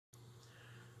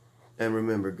And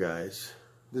remember, guys,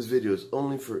 this video is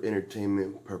only for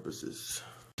entertainment purposes.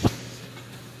 I'm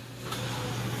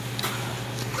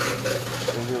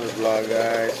here with vlog,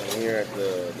 guys. I'm here at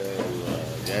the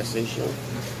gas station.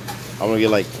 I'm gonna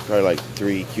get probably like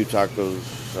 3 Q tacos,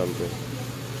 something.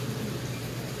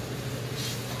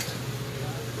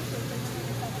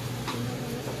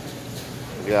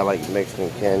 We got like Mexican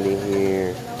candy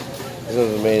here. This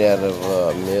one's made out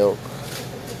of milk.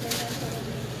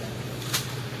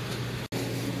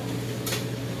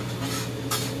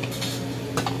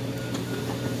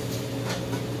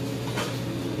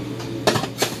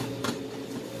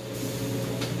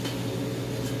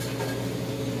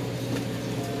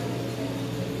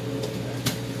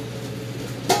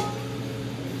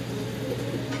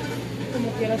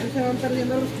 Como quiera, así se van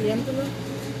perdiendo los clientes, ¿no?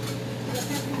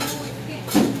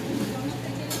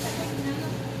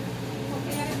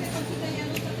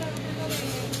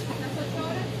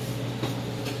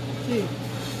 Sí.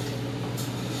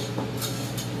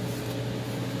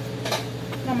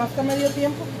 ¿Nada más que medio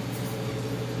tiempo?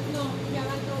 No, ya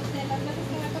van 2 de las veces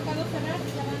que me ha tocado cerrar,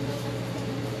 ya van 2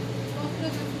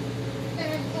 veces.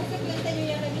 Pero este cliente yo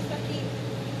ya lo he visto aquí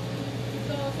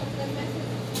 2 o 3 meses.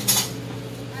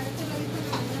 A veces lo he visto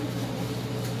en la mañana también.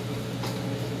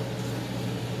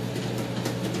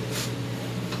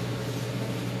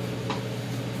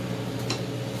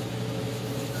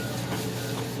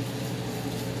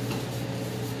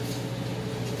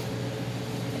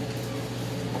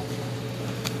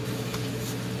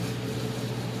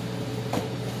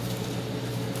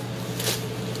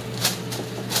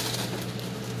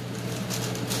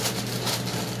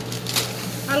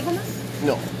 ¿Algo más?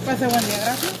 No. Pase buen día,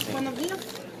 gracias. Buenos días.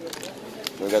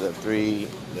 We got the 3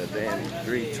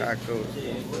 tacos.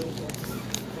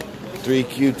 3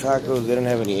 Q tacos. They didn't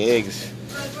have any eggs.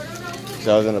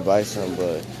 So I was gonna buy some,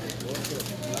 but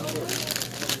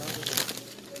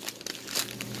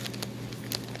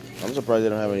I'm surprised they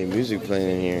don't have any music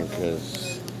playing in here,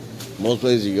 because most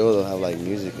places you go, they'll have like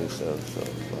music and stuff. So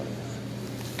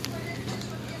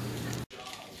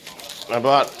I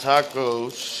bought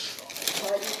tacos.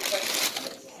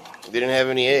 They didn't have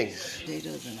any eggs.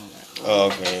 Potatoes and all that. Oh,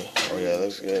 okay. Oh, yeah,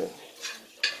 looks good.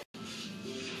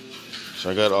 So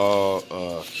I got all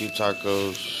Q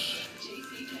tacos.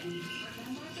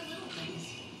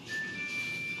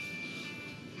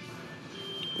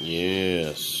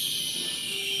 Yes.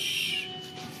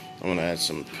 I'm gonna add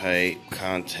some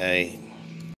Conte.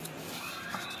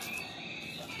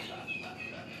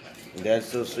 Dad's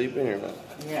still sleeping or not?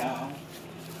 Yeah.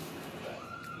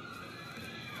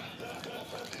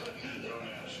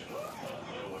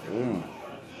 Mmm.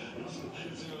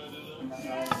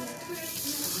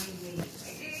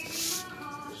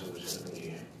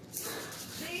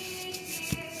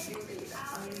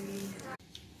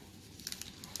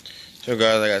 So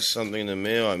guys, I got something in the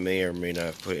mail. I may or may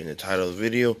not put it in the title of the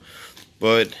video,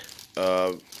 but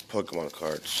Pokemon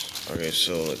cards. Okay,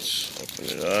 so let's open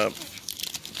it up.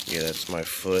 Yeah, that's my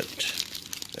foot.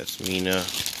 That's Mina.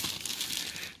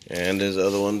 And there's the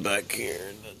other one back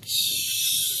here.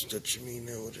 That's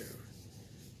Mina, whatever.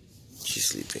 She's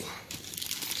sleeping.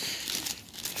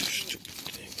 Stupid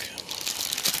thing, come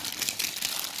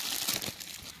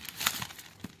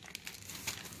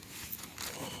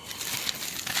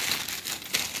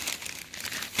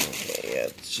on. Okay, yeah,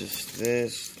 it's just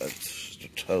this. That's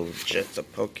just a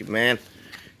Pokemon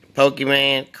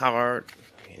card.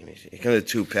 It comes with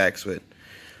 2 packs, but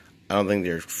I don't think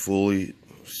they're fully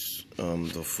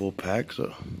the full pack.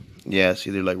 So yeah,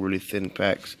 see, they're like really thin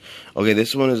packs. Okay,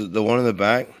 this one is the one in the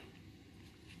back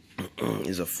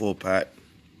is a full pack.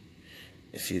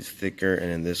 You see, it's thicker,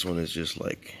 and then this one is just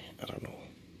like, I don't know.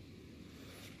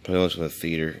 Probably one's from the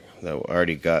theater. That I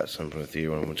already got some from the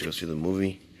theater when I went to go see the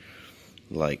movie,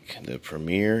 like the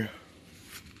premiere.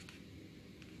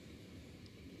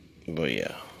 But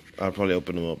yeah, I'll probably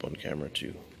open them up on camera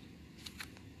too.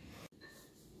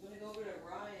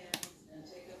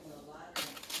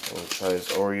 I'm gonna try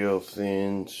this Oreo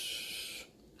Thins.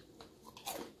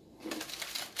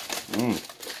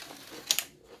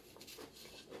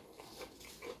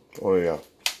 Oh yeah.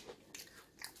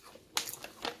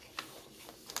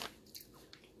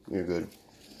 You're good.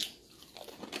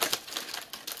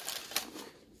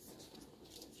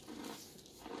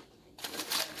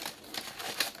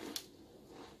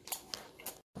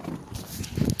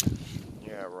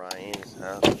 Yeah, Ryan's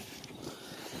house.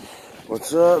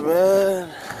 What's up, man?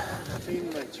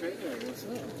 What's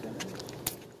up?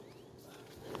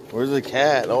 Where's the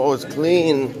cat? Oh, it's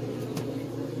clean.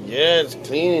 Yeah, it's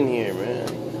clean in here, man.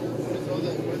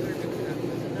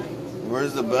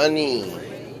 Where's the bunny?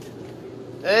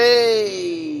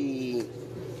 Hey!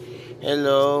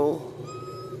 Hello.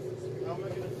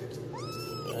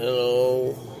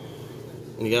 Hello.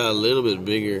 You got a little bit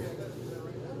bigger.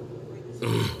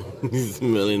 He's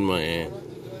smelling my hand.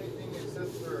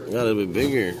 You got a little bit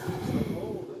bigger.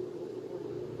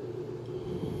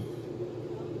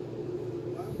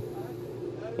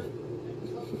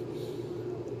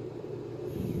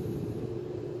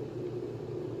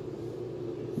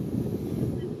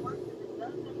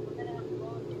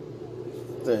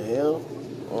 What the hell?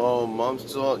 Oh, Mom's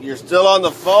still. You're still on the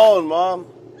phone, Mom.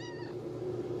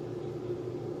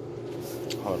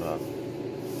 Hold on.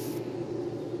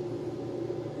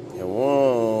 Yeah,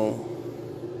 whoa.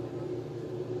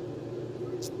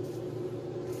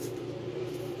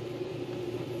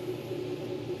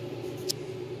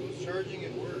 Charging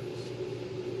it works.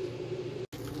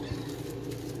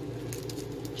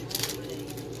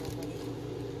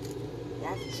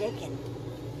 That's chicken.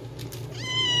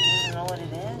 I don't know what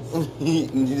it is.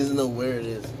 He doesn't know where it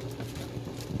is.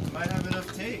 Might have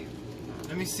enough tape.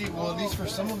 Let me see. Well, at least for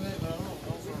some of it. I don't know.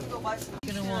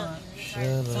 Gonna want. Shut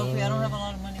up. Sophie, I don't have a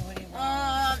lot of money. What do you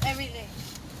want? Everything.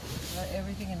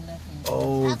 Everything and nothing.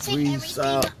 Oh, I'll take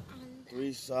everything.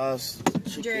 Three sauce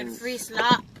chicken. Jared, free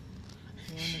slop.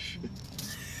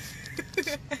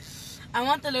 I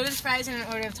want the loaded fries and an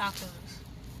order of tacos.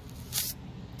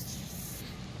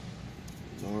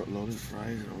 Loaded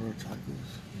fries or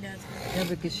tacos. Yeah,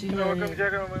 because she already...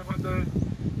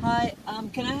 Hi,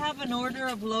 can I have an order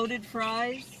of loaded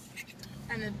fries?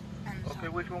 And Okay,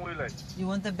 which one would you like? You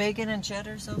want the bacon and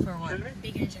cheddar, so for what?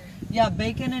 bacon and cheddar. Yeah,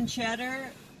 bacon and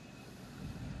cheddar.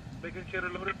 Bacon cheddar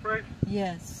loaded fries?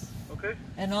 Yes. Okay.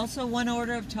 And also one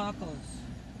order of tacos.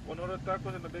 One order of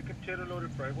tacos and the bacon cheddar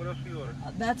loaded fries. What else do you order?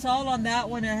 That's all on that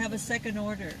one. I have a second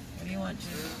order. What do you want?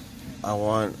 I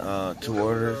want two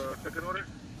orders. Second order?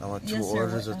 I want two Yes, sir.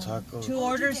 orders of tacos. Two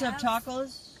orders of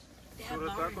tacos. Two order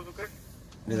of tacos, okay?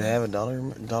 Do they have a dollar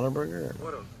burger?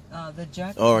 What else? The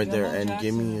jack. Oh, right there. Jumbo And Jacks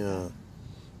give me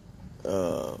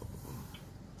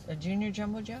a junior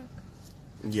jumbo jack.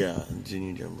 yeah,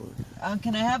 junior jumbo.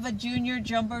 Can I have a junior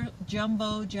jumbo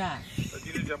jack? A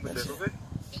junior jumbo jet, okay?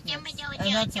 And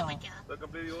that's all. That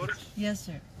complete the order? Yes,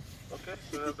 sir. Okay.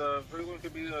 So the first one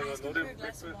could be the loaded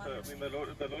breakfast,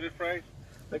 the loaded fries,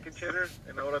 bacon cheddar,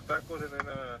 and a order of tacos, and then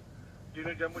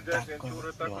junior jumbo jack, and two order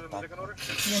of tacos in the second order?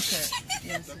 Yes, sir.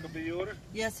 Yes, sir. That could be your order?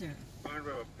 Yes, sir. All right,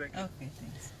 Rob. Thank you. Okay,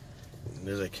 thanks.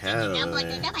 There's a cat over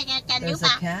there. There's a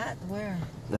cat? Where?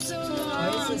 Where's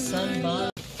the sun bomb?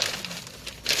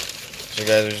 So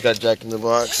guys, we just got Jack in the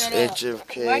Box.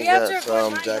 HFK got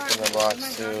some Jack in the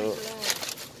Box too.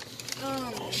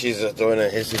 She's throwing a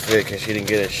hissy fit because she didn't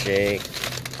get a shake.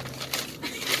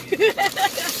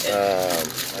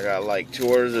 I got like two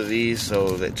orders of these,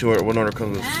 so that one order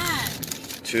comes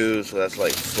with two, so that's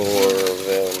like 4 of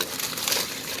them.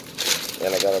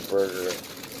 And I got a burger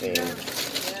thing.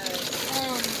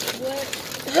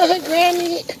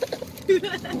 Granny.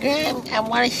 Gran, I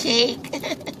want a shake.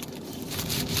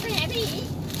 Granny.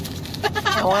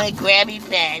 I want a Granny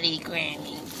Patty,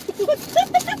 Granny.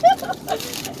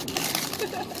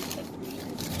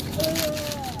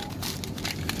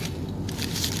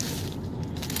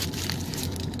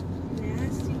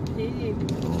 Nasty pig.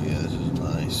 Oh yeah, this is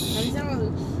nice.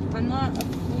 I'm not a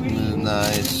 40 This is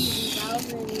nice.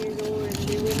 40,000 years old and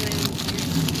live with my own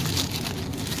parents.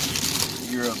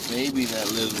 You're a baby that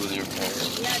lives with your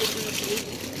parents. Yeah, they were a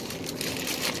baby.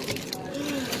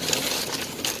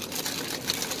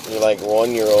 You're like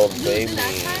 1-year-old baby.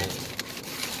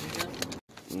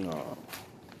 No.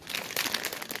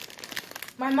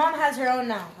 My mom has her own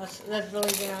now. That's the only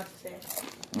thing I have to say.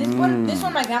 This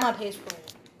one my grandma pays for.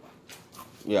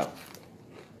 Yeah.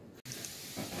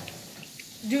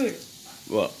 Dude,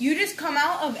 What? you just come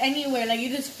out of anywhere. Like, you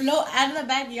just float out of the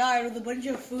backyard with a bunch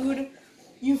of food.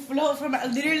 You float from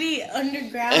literally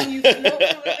underground. You float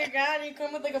from underground. You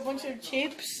come with like a bunch of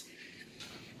chips.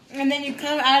 And then you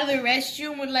come out of the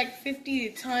restroom with like 50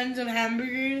 tons of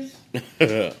hamburgers.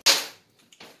 Guys,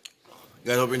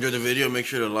 hope you enjoyed the video. Make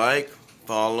sure to like,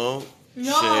 follow,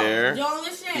 share. Don't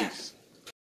listen.